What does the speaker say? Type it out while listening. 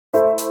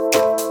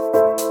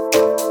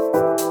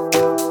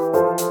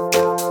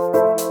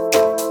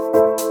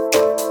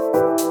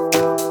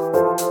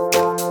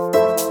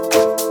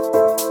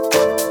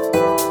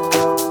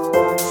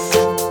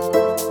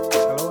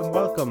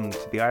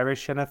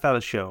Irish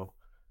NFL show.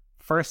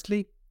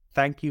 Firstly,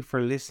 thank you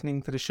for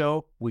listening to the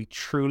show. We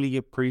truly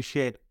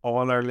appreciate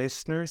all our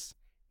listeners.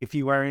 If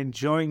you are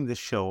enjoying the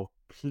show,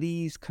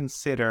 please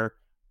consider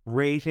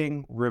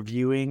rating,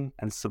 reviewing,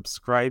 and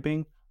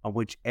subscribing on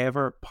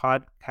whichever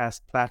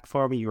podcast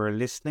platform you are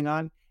listening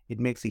on. It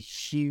makes a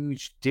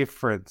huge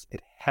difference.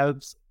 It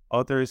helps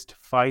others to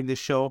find the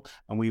show,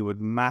 and we would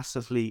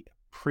massively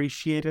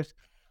appreciate it.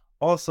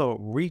 Also,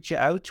 reach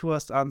out to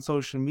us on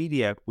social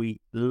media. We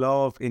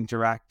love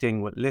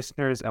interacting with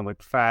listeners and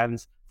with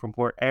fans from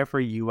wherever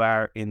you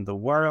are in the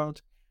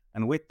world.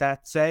 And with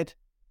that said,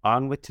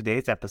 on with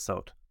today's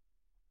episode.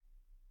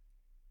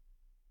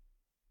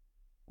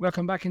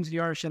 Welcome back into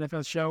the Irish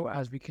NFL show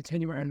as we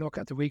continue our look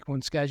at the week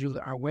one schedule,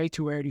 our way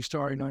too early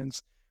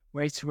storylines,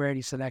 way too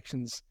early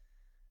selections.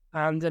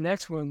 And the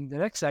next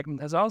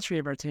segment has all three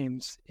of our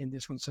teams in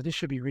this one. So this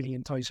should be a really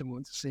enticing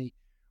one to see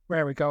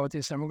where we go with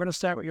this. And we're going to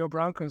start with your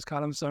Broncos,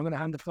 Colum. So I'm going to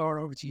hand the floor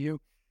over to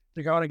you.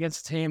 They're going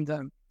against a team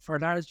that for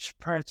large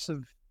parts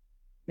of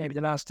maybe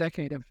the last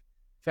decade have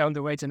found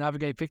a way to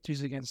navigate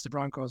victories against the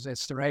Broncos.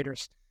 It's the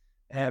Raiders.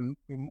 We're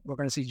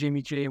going to see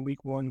Jimmy G in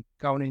week one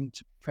going in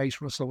to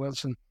face Russell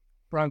Wilson.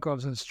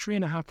 Broncos as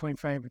 3.5-point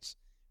favourites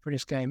for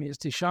this game. Is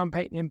the Sean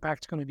Payton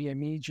impact going to be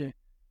immediate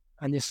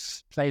and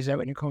this plays out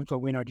when you come to a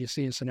win, or do you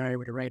see a scenario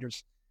where the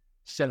Raiders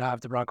still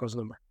have the Broncos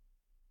number?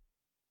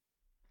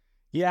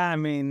 Yeah, I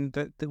mean,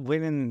 the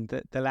winning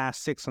the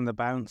last six on the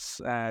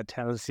bounce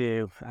tells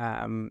you,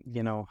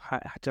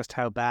 just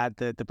how bad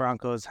the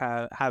Broncos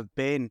have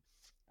been.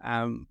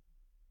 I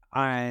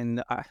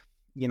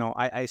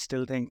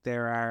still think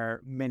there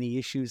are many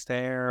issues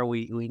there.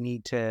 We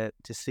need to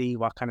see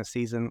what kind of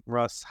season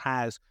Russ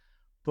has.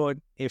 But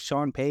if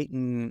Sean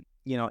Payton,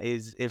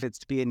 if it's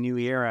to be a new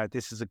era,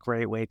 this is a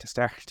great way to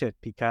start it,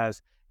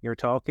 because you're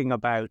talking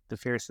about the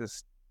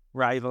fiercest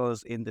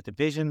rivals in the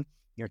division.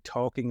 You're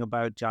talking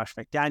about Josh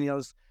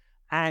McDaniels,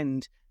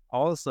 and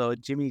also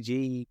Jimmy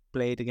G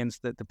played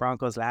against the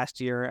Broncos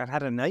last year and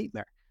had a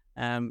nightmare.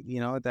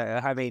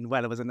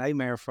 It was a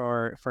nightmare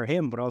for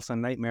him, but also a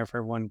nightmare for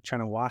everyone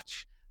trying to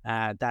watch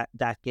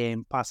that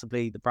game.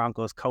 Possibly the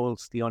Broncos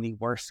Colts, the only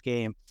worst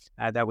game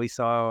that we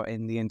saw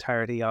in the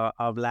entirety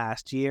of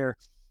last year.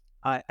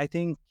 I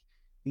think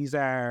these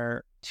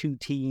are two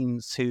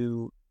teams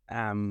who,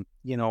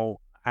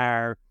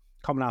 are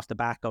coming off the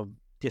back of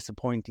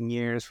disappointing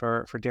years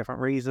for different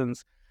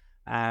reasons.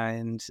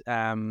 And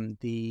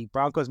the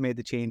Broncos made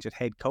the change at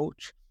head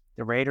coach.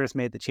 The Raiders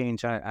made the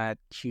change at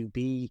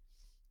QB.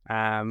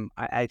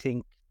 I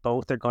think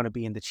both are going to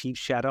be in the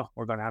Chiefs' shadow.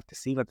 We're going to have to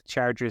see what the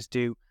Chargers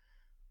do.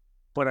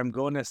 But I'm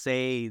going to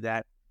say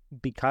that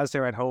because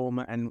they're at home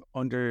and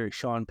under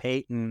Sean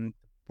Payton,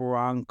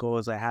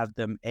 Broncos, I have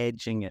them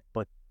edging it.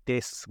 But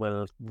this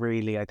will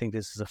really, I think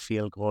this is a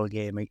field goal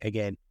game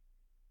again.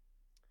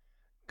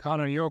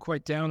 Conor, you're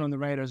quite down on the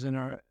Raiders in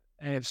our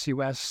AFC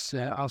West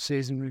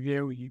off-season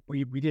review.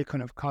 We did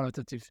kind of call it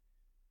that they've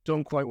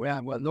done quite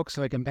well. Well, it looks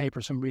like on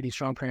paper some really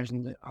strong players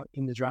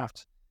in the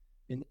draft.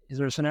 Is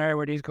there a scenario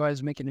where these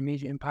guys make an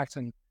immediate impact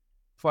and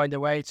find a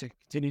way to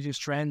continue this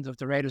trend of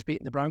the Raiders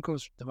beating the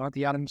Broncos?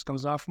 Devontae Adams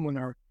comes off from one,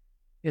 or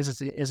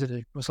is it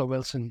a Russell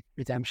Wilson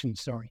redemption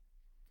story?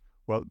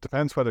 Well, it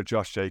depends whether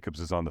Josh Jacobs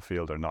is on the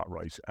field or not,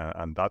 right?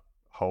 And that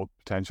whole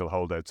potential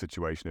holdout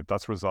situation, if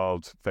that's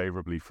resolved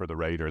favourably for the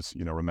Raiders,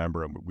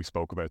 remember, and we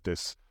spoke about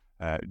this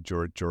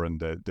during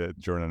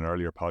an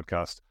earlier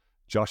podcast,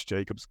 Josh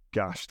Jacobs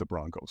gashed the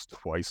Broncos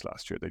twice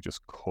last year. They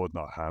just could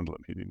not handle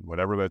him.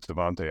 Whatever about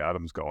Devontae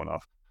Adams going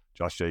off,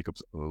 Josh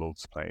Jacobs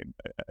loves playing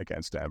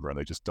against Denver, and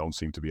they just don't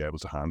seem to be able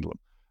to handle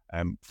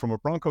him. From a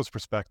Broncos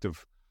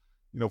perspective,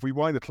 if we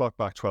wind the clock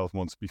back 12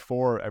 months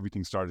before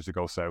everything started to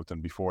go south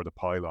and before the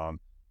pylon,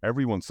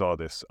 everyone saw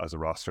this as a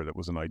roster that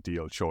was an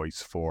ideal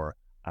choice for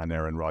an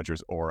Aaron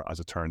Rodgers, or as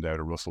it turned out,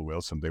 a Russell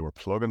Wilson. They were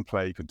plug and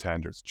play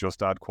contenders.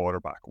 Just add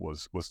quarterback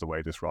was the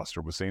way this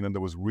roster was seen, and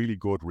there was really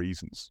good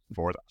reasons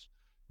for that.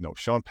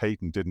 Sean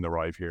Payton didn't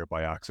arrive here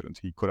by accident.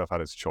 He could have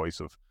had his choice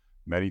of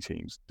many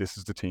teams. This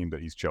is the team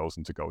that he's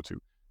chosen to go to.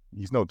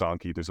 He's no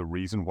donkey. There's a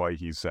reason why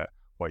he's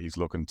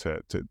looking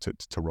to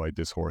ride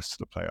this horse to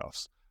the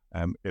playoffs.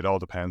 It all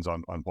depends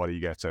on what he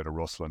gets out of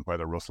Russell, and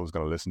whether Russell is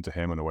going to listen to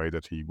him in a way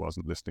that he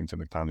wasn't listening to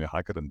Nathaniel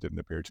Hackett and didn't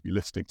appear to be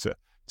listening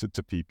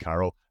to Pete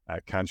Carroll.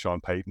 Can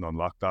Sean Payton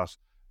unlock that?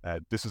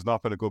 This has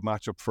not been a good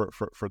matchup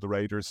for the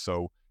Raiders,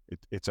 so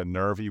it's a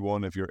nervy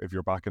one if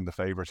you're backing the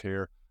favourite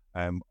here.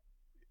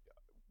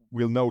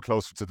 We'll know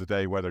closer to the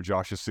day whether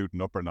Josh is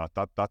suiting up or not.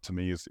 That to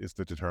me is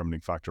the determining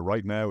factor.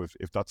 Right now,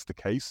 if that's the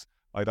case,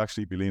 I'd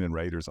actually be leaning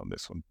Raiders on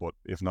this one. But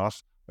if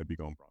not, I'd be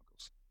going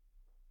Broncos.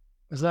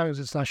 As long as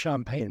it's not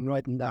Sean Payton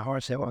riding that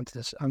horse out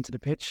onto the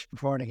pitch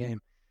before the game,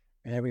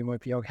 we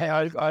might be okay.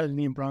 I'll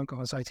lean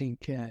Broncos. I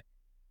think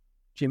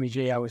Jimmy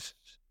G,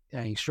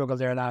 he struggled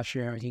there last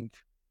year. I think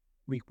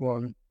week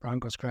one,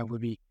 Broncos crowd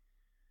would be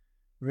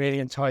really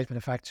enticed by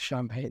the fact of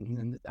Sean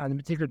Payton and in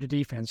particular the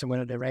defense, and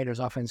whether the Raiders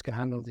offense can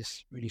handle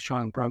this really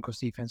strong Broncos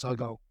defense. I'll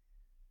go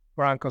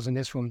Broncos in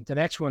this one. The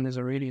next one is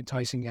a really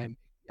enticing game.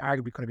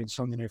 Arguably could have been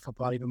Sunday Night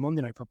Football, even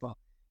Monday Night Football.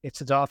 It's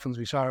the Dolphins.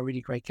 We saw a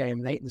really great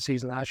game late in the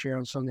season last year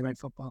on Sunday Night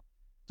Football.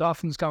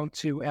 Dolphins going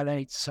to LA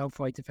to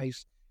SoFi to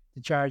face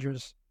the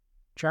Chargers.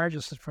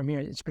 Chargers from here,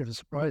 it's a bit of a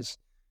surprise.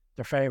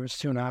 They're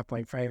favourites,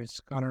 2.5-point favourites.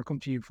 Conor, I'll come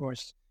to you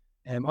first.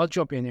 I'll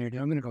jump in here.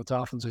 I'm going to go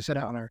Dolphins. I said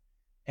that on our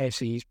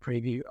AFC East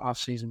preview,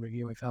 off-season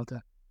review. I felt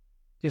that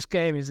this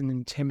game isn't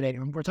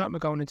intimidating. We're talking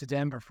about going into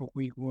Denver for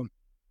week 1.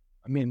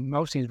 I mean,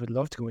 most teams would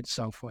love to go into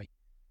SoFi.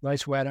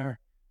 Nice weather.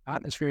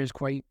 Atmosphere is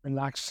quite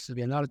relaxed. There'll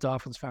be a lot of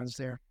Dolphins fans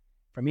there.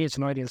 For me, it's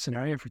an ideal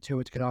scenario for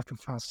Tua to get off to a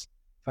fast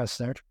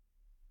start.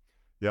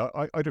 Yeah,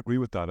 I'd agree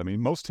with that. I mean,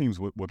 most teams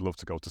would love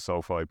to go to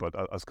SoFi, but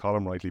as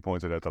Colum rightly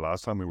pointed out the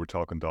last time we were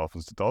talking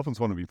Dolphins, the Dolphins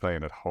want to be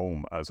playing at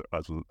home as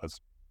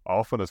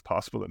often as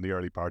possible in the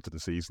early part of the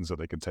season, so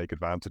they can take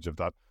advantage of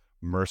that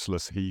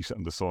merciless heat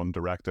and the sun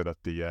directed at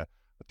the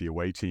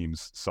away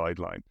team's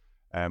sideline.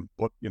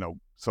 But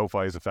SoFi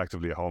is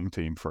effectively a home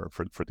team for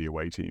the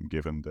away team,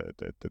 given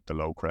the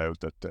low crowd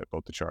that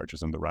both the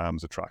Chargers and the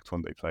Rams attract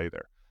when they play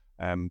there.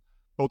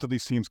 Both of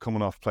these teams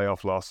coming off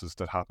playoff losses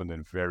that happened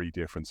in very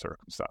different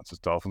circumstances.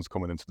 Dolphins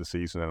coming into the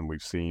season, and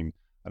we've seen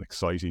an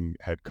exciting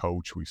head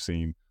coach. We've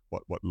seen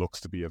what looks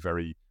to be a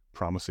very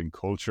promising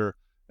culture.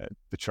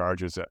 The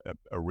Chargers,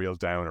 a real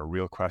down, a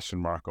real question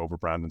mark over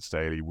Brandon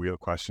Staley, real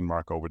question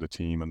mark over the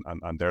team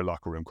and their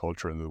locker room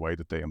culture and the way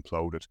that they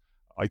imploded.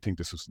 I think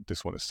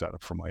this one is set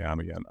up for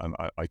Miami, and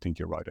I think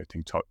you're right. I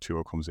think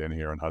Tua comes in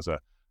here and has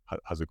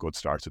a good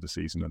start to the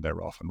season, and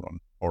they're off and run,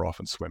 or off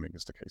and swimming,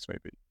 as the case may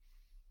be.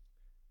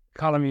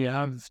 Colum, you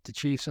have the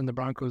Chiefs and the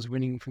Broncos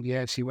winning from the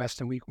AFC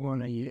West in week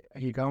 1. Are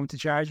you going to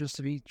Chargers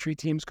to be 3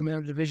 teams coming out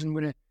of the division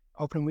with an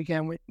opening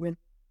weekend win?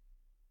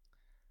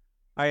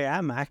 I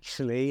am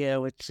actually,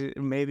 which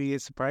may be a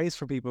surprise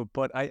for people,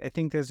 but I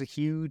think there's a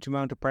huge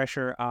amount of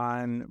pressure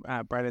on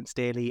Brandon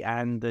Staley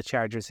and the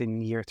Chargers in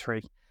year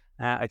 3.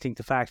 I think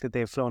the fact that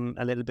they've flown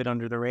a little bit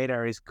under the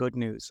radar is good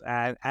news.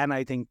 And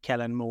I think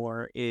Kellen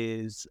Moore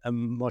is a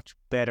much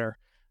better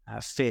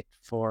fit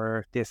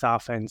for this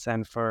offense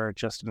and for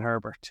Justin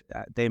Herbert.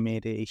 They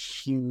made a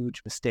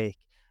huge mistake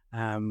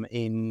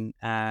in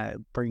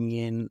bringing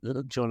in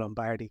little Joe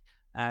Lombardi,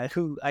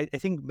 who I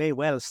think may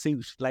well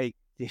suit like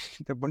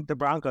the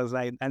Broncos,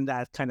 like, and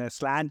that kind of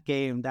slant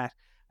game that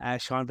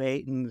Sean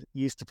Payton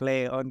used to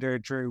play under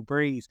Drew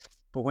Brees.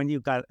 But when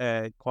you've got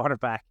a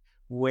quarterback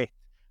with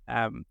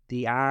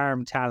the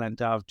arm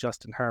talent of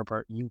Justin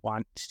Herbert, you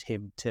want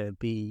him to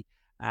be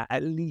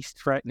at least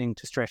threatening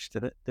to stretch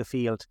the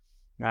field.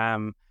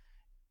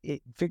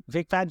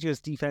 Vic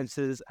Fangio's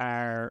defenses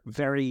are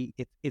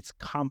it's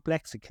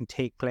complex. It can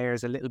take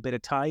players a little bit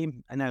of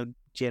time. And now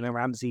Jalen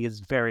Ramsey is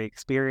very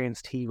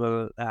experienced. He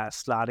will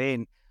slot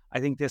in. I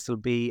think this will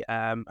be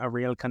a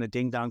real kind of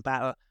ding-dong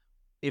battle.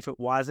 If it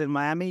was in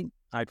Miami,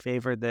 I'd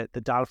favor the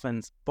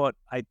Dolphins. But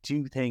I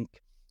do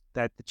think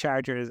that the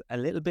Chargers, a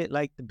little bit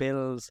like the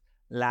Bills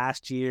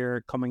last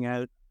year, coming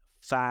out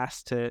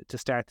fast to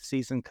start the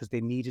season because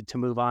they needed to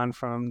move on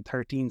from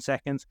 13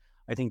 seconds.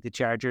 I think the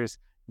Chargers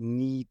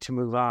need to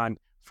move on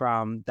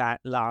from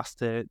that loss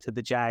to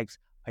the Jags.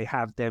 I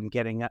have them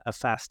getting a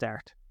fast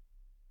start.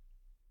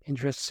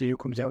 Interested to see who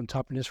comes out on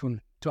top in this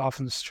one.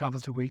 Dolphins travel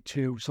to week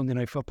 2, Sunday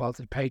Night Football,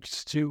 to the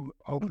Patriots, 2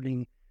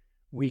 opening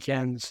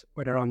weekends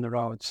where they're on the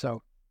road.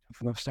 So,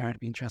 tough enough start. To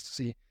be interested to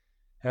see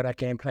how that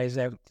game plays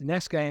out. The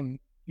next game,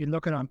 you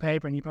look at it on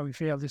paper and you probably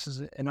feel this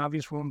is an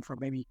obvious one for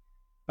maybe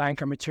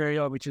banker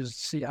material, which is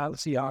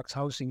Seahawks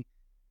hosting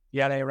the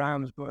LA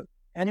Rams. But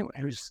anyone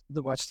who's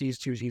watched these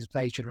two teams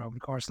play each other over the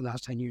course of the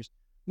last 10 years,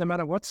 no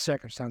matter what the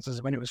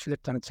circumstances, when it was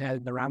flipped on its head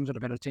and the Rams were the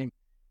better team,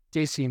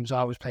 these teams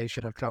always play each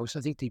other close.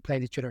 I think they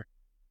played each other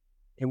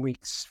in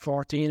weeks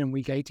 14 and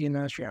week 18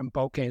 last year, and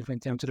both games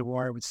went down to the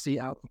wire with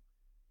Seattle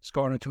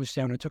scoring a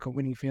touchdown and took a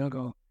winning field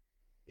goal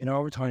in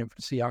overtime for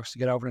the Seahawks to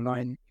get over the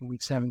line in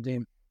week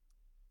 17.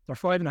 They're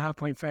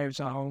 5.5-point favourites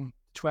at home.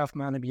 12th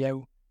man to be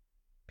out.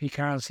 Pete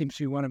Carroll seems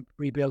to want to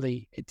rebuild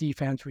a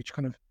defence which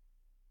kind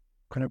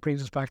of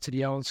brings us back to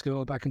the old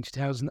school, back in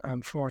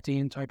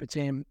 2014 type of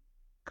team.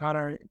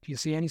 Conor, do you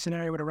see any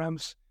scenario where the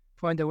Rams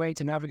find a way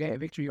to navigate a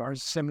victory, or is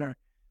it similar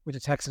with the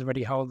Texans where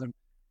they hold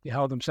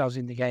themselves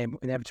in the game,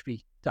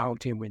 inevitably the home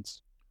team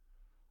wins?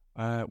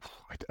 I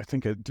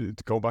think to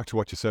go back to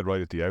what you said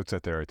right at the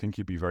outset there, I think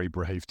you'd be very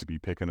brave to be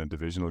picking a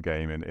divisional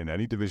game in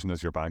any division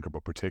as your banker,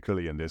 but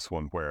particularly in this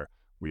one where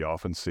we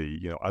often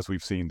see, as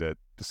we've seen, that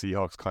the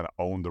Seahawks kind of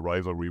own the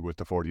rivalry with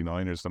the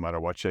 49ers, no matter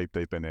what shape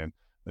they've been in.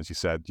 As you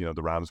said, the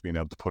Rams being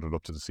able to put it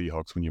up to the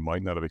Seahawks when you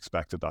might not have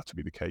expected that to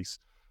be the case.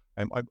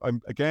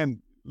 I'm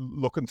again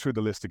looking through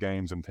the list of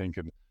games and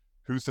thinking,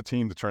 who's the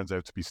team that turns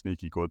out to be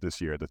sneaky good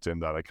this year that's in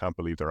that I can't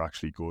believe they're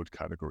actually good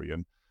category?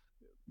 And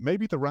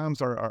maybe the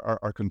Rams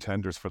are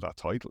contenders for that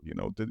title.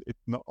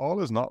 All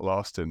is not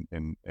lost in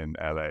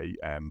LA.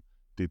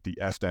 The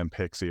FDM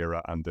picks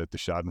era and the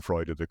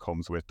schadenfreude that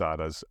comes with that,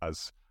 as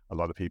a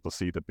lot of people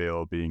see the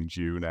bill being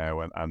due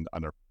now and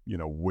are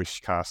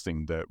wish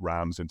casting the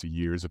Rams into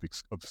years of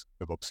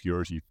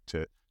obscurity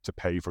to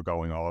pay for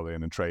going all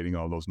in and trading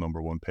all those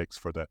number 1 picks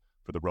for the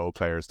role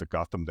players that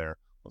got them there.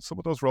 Well, some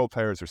of those role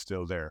players are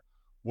still there.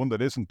 One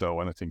that isn't, though,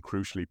 and I think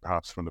crucially,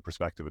 perhaps from the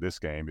perspective of this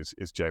game, is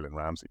Jalen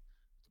Ramsey.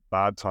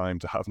 Bad time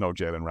to have no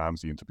Jalen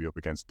Ramsey and to be up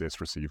against this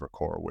receiver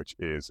core, which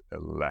is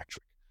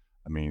electric.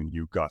 I mean,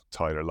 you've got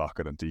Tyler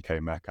Lockett and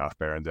DK Metcalf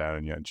bearing down,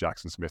 and yet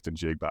Jackson Smith and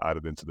Jigba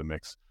added into the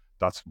mix.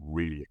 That's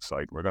really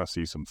exciting. We're going to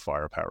see some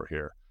firepower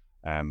here.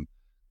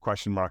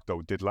 Question mark,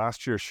 though, did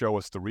last year show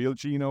us the real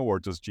Geno, or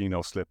does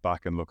Geno slip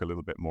back and look a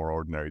little bit more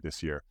ordinary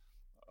this year?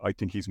 I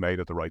think he's made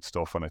of the right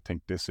stuff, and I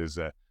think this is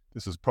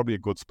probably a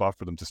good spot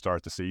for them to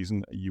start the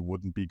season. You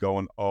wouldn't be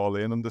going all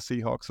in on the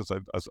Seahawks,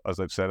 as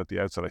I've said at the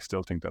outset. I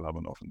still think they'll have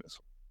enough in this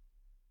one.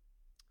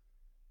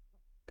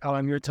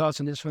 Colum, your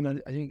thoughts on this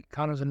one? I think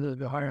Conor's a little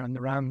bit higher on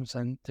the Rams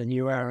than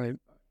you are. I'm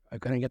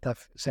going to get that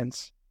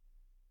sense.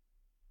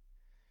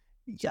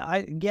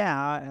 I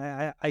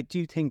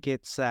do think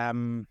it's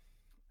a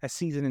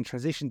season in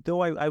transition.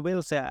 Though I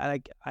will say,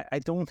 I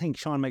don't think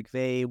Sean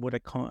McVay would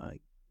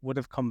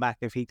have come back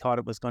if he thought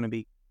it was going to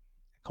be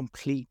a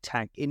complete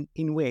tank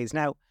in ways.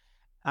 Now,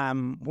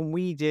 when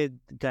we did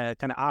the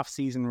kind of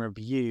off-season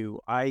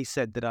review, I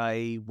said that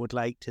I would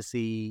like to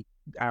see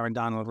Aaron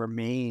Donald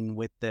remain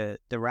with the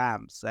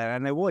Rams,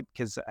 and I would,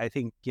 because I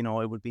think,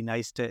 it would be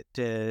nice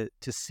to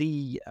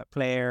see a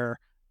player,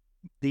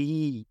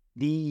 the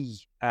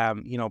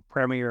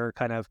premier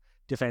kind of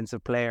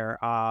defensive player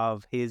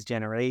of his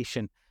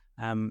generation,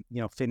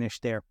 finish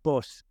there.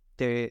 But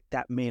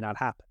that may not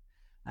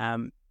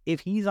happen.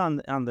 If he's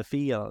on the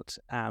field,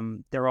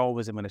 they're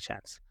always in with a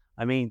chance.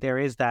 I mean, there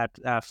is that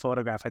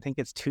photograph. I think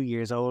it's 2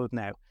 years old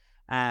now,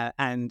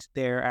 and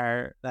there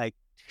are like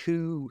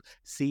 2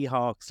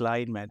 Seahawks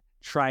linemen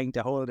trying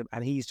to hold him,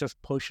 and he's just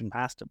pushing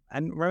past him.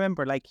 And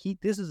remember,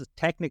 this is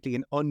technically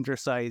an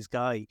undersized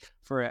guy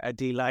for a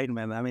D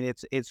lineman. I mean,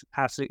 it's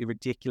absolutely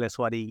ridiculous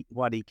what he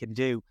can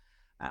do.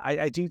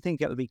 I do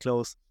think it'll be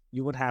close.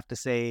 You would have to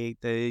say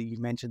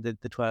you mentioned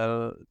the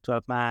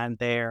 12 man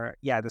there.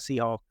 Yeah, the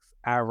Seahawks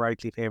are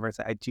rightly favourites.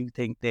 I do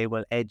think they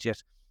will edge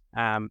it.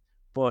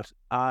 But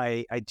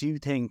I do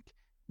think,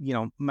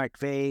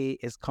 McVay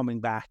is coming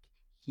back.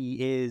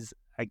 He is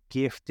a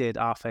gifted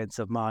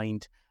offensive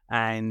mind,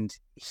 and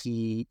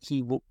I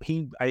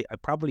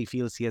probably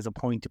feels he has a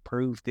point to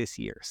prove this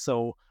year.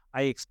 So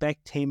I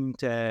expect him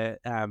to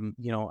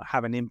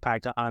have an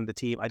impact on the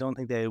team. I don't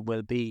think they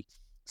will be,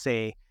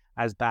 say,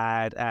 as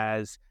bad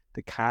as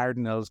the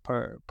Cardinals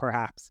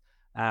perhaps,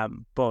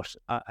 but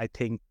I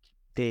think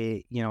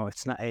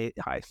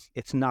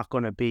it's not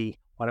going to be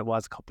what it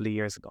was a couple of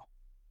years ago.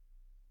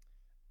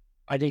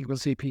 I think we'll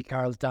see Pete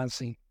Carroll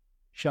dancing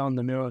Sean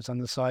the Mirrors on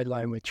the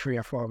sideline with 3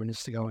 or 4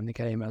 minutes to go in the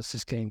game as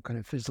this game kind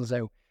of fizzles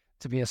out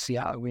to be a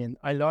Seattle win.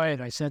 I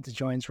lied. I said the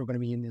Giants were going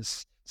to be in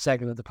this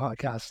segment of the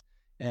podcast.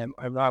 I'm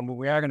wrong, but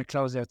we are going to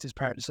close out this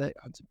part of the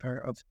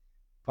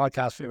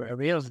podcast with a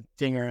real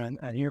dinger, and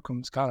here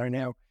comes Conor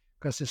now,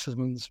 because this is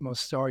one of the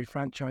most storied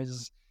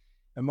franchises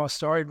and most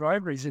storied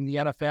rivalries in the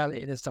NFL.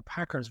 It is the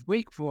Packers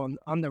week 1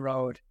 on the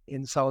road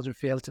in Soldier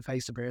Field to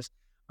face the Bears.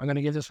 I'm going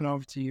to give this one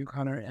over to you,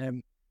 Conor.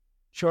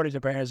 Surely the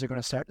Bears are going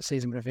to start the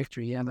season with a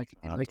victory, like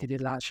they did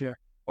last year,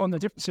 under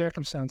different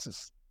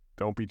circumstances.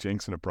 Don't be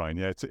jinxing it, Brian.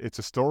 Yeah, it's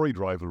a storied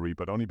rivalry,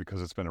 but only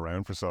because it's been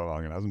around for so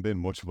long. It hasn't been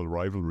much of a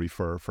rivalry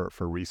for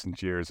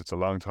recent years. It's a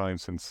long time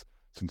since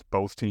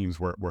both teams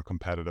were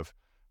competitive.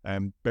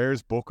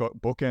 Bears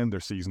bookend their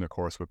season, of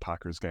course, with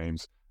Packers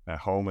games,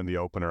 home in the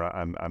opener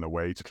and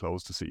away to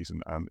close the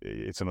season. And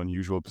it's an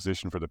unusual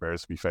position for the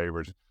Bears to be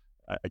favoured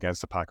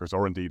against the Packers,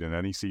 or indeed in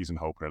any season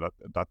opener.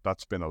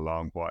 That's been a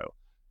long while.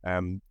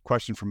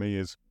 Question for me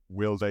is,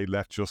 will they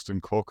let Justin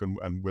cook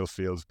and will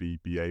Fields be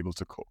able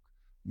to cook?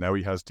 Now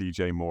he has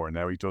DJ Moore.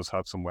 Now he does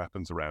have some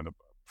weapons around him.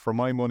 For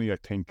my money, I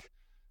think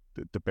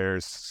the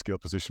Bears' skill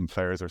position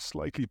players are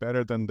slightly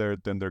better than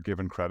they're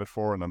given credit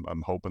for, and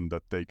I'm hoping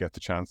that they get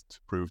the chance to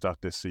prove that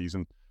this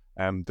season.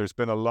 There's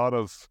been a lot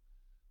of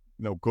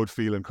good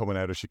feeling coming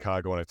out of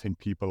Chicago, and I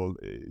think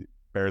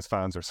Bears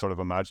fans are sort of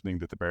imagining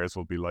that the Bears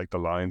will be like the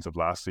Lions of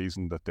last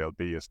season, that they'll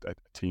be a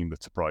team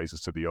that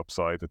surprises to the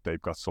upside, that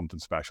they've got something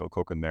special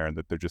cooking there, and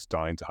that they're just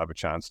dying to have a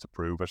chance to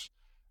prove it.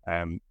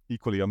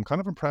 Equally, I'm kind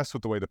of impressed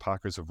with the way the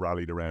Packers have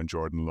rallied around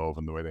Jordan Love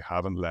and the way they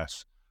haven't let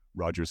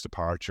Rodgers'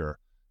 departure,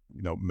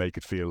 make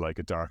it feel like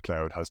a dark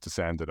cloud has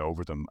descended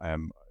over them.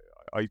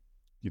 I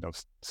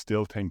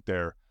still think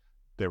they're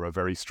a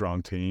very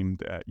strong team.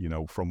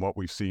 From what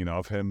we've seen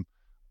of him,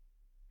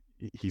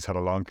 he's had a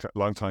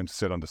long time to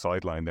sit on the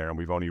sideline there, and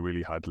we've only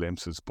really had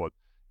glimpses. But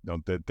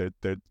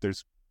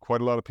there's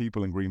quite a lot of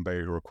people in Green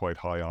Bay who are quite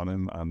high on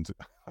him, and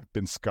I've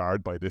been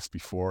scarred by this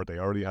before. They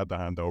already had the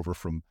handover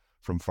from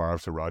Favre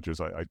to Rodgers.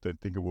 I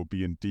think it would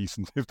be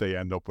indecent if they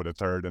end up with a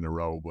third in a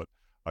row, but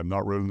I'm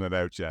not ruling it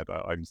out yet.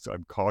 I'm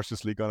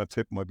cautiously going to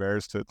tip my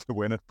Bears to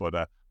win it, but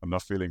I'm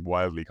not feeling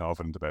wildly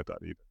confident about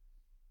that either.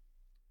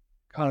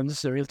 Colum, this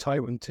is a real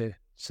tight one to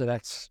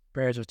select.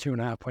 Bears are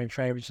 2.5 point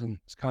favourites, and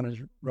as Conor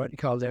rightly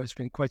called out, it's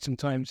been quite some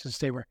time since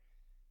they were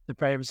the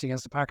favourites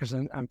against the Packers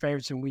and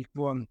favourites in week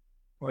 1.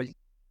 Well,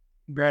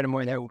 bear in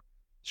mind how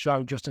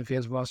strong Justin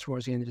Fields was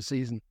towards the end of the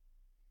season,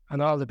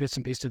 and all the bits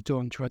and pieces they've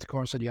done throughout the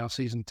course of the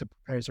off-season to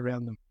players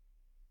around them.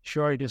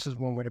 surely this is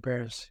one where the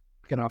Bears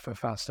get off a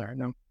fast start,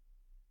 no?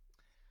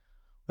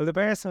 Well, the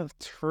Bears have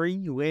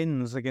 3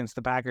 wins against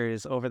the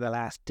Packers over the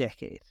last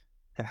decade.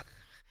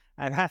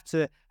 And that's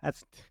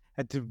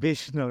a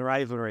divisional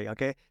rivalry,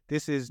 okay?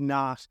 This is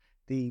not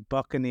the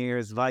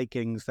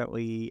Buccaneers-Vikings that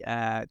we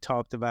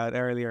talked about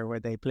earlier, where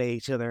they play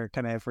each other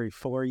kind of every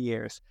 4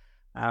 years.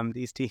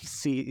 These teams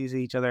see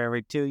each other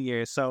every 2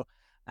 years. So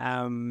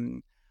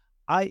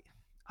I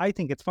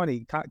think it's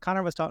funny.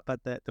 Conor was talking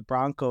about the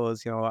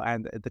Broncos,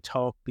 and the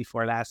talk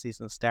before last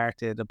season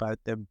started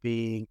about them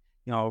being,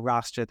 a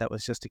roster that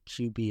was just a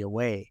QB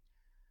away.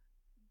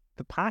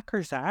 The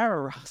Packers are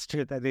a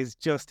roster that is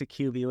just a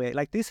QB away.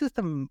 Like, this is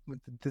the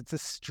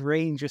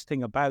strangest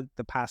thing about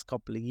the past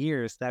couple of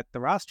years, that the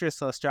roster is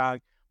so strong,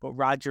 but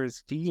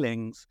Rodgers'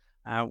 feelings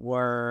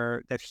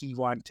were that he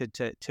wanted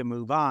to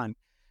move on.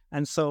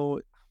 And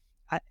so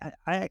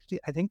I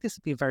think this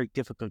would be a very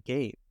difficult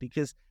game,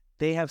 because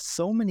they have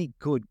so many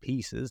good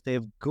pieces. They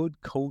have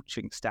good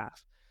coaching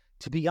staff.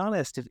 To be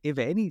honest, if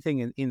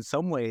anything, in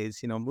some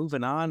ways,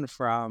 moving on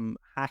from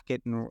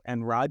Hackett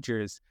and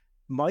Rodgers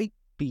might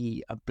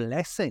be a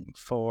blessing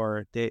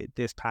for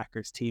this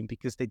Packers team,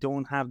 because they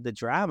don't have the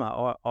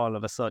drama all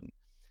of a sudden.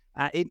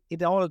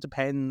 It all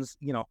depends,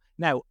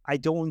 Now, I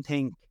don't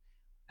think,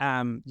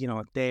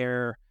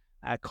 their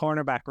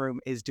cornerback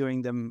room is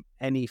doing them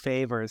any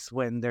favors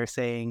when they're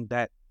saying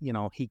that,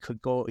 he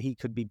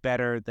could be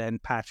better than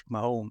Patrick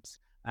Mahomes.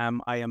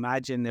 I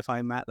imagine if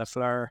I'm Matt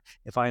LaFleur,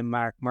 if I'm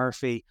Mark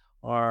Murphy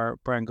or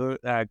Brian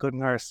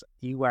Goodenhurst,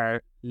 you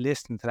are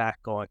listening to that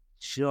going,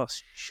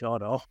 just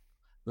shut up.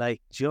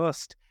 Like,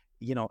 just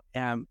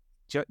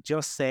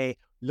say,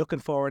 looking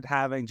forward to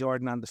having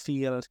Jordan on the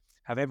field,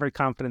 have every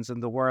confidence in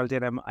the world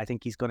in him. I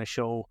think he's going to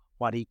show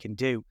what he can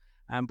do.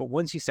 But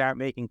once you start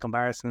making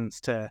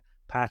comparisons to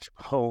Patrick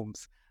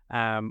Mahomes,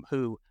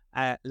 who,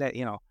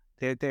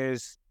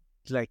 there's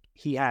like,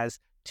 he has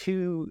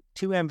two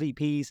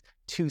MVPs,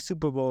 2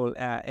 Super Bowl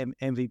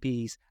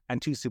MVPs,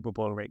 and 2 Super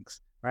Bowl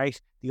rings, right?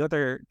 The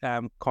other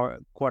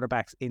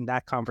quarterbacks in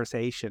that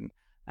conversation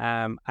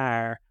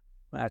are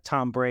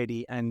Tom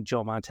Brady and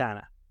Joe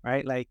Montana,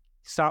 right? Like,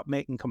 stop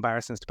making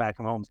comparisons to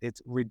Patrick Mahomes.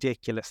 It's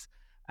ridiculous.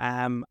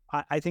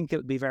 I think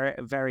it'll be very,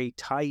 very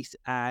tight.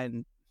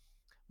 And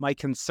my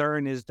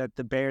concern is that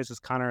the Bears, as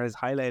Conor has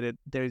highlighted,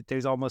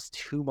 there's almost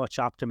too much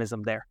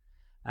optimism there.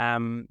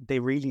 They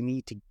really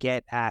need to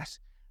get at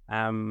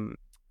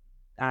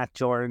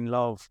Jordan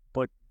Love,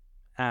 but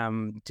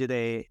do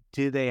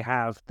they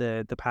have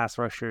the pass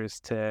rushers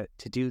to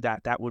do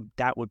that? That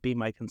would be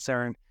my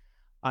concern.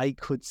 I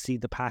could see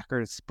the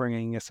Packers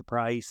bringing a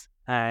surprise,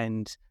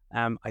 and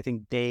I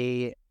think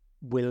they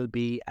will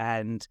be,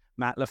 and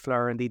Matt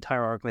LaFleur and the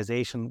entire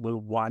organization will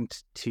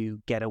want to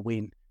get a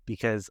win,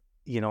 because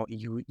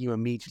you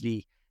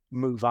immediately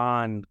move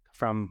on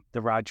from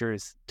the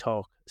Rodgers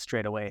talk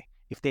straight away.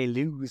 If they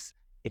lose,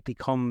 it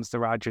becomes the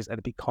Rodgers, and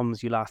it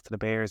becomes you lost to the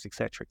Bears,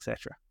 etc.,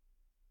 etc.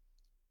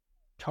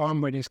 Torn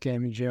by this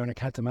game in June. I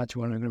can't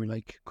imagine what I'm going to be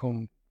like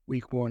come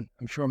week 1.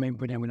 I'm sure maybe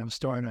by then we'll have a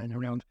storyline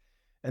around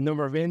a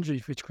number of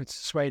injuries which could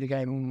sway the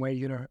game one way or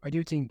the other. I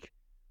do think,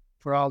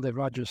 for all the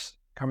Rodgers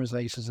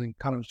conversations, and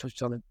Colum's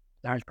touched on it,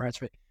 large parts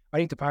of it, I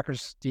think the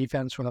Packers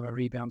defense will have a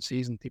rebound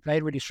season. They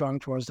played really strong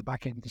towards the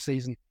back end of the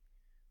season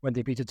when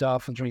they beat the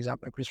Dolphins, for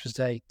example, on Christmas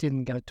Day.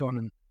 Didn't get it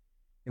done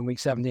in week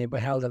 17, but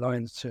held the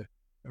Lions to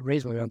a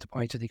reasonable amount of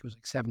points. I think it was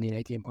like 17,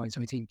 18 points.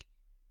 So I think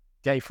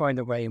they find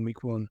a way in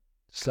week 1 to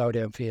slow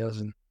down fields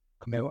and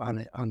come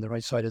out on the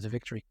right side of the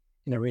victory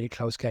in a really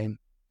close game.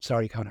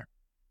 Sorry, Conor.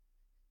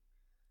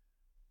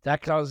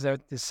 That closes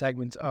out this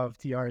segment of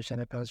the Irish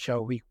NFL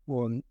Show Week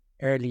 1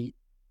 early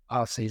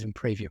off-season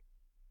preview.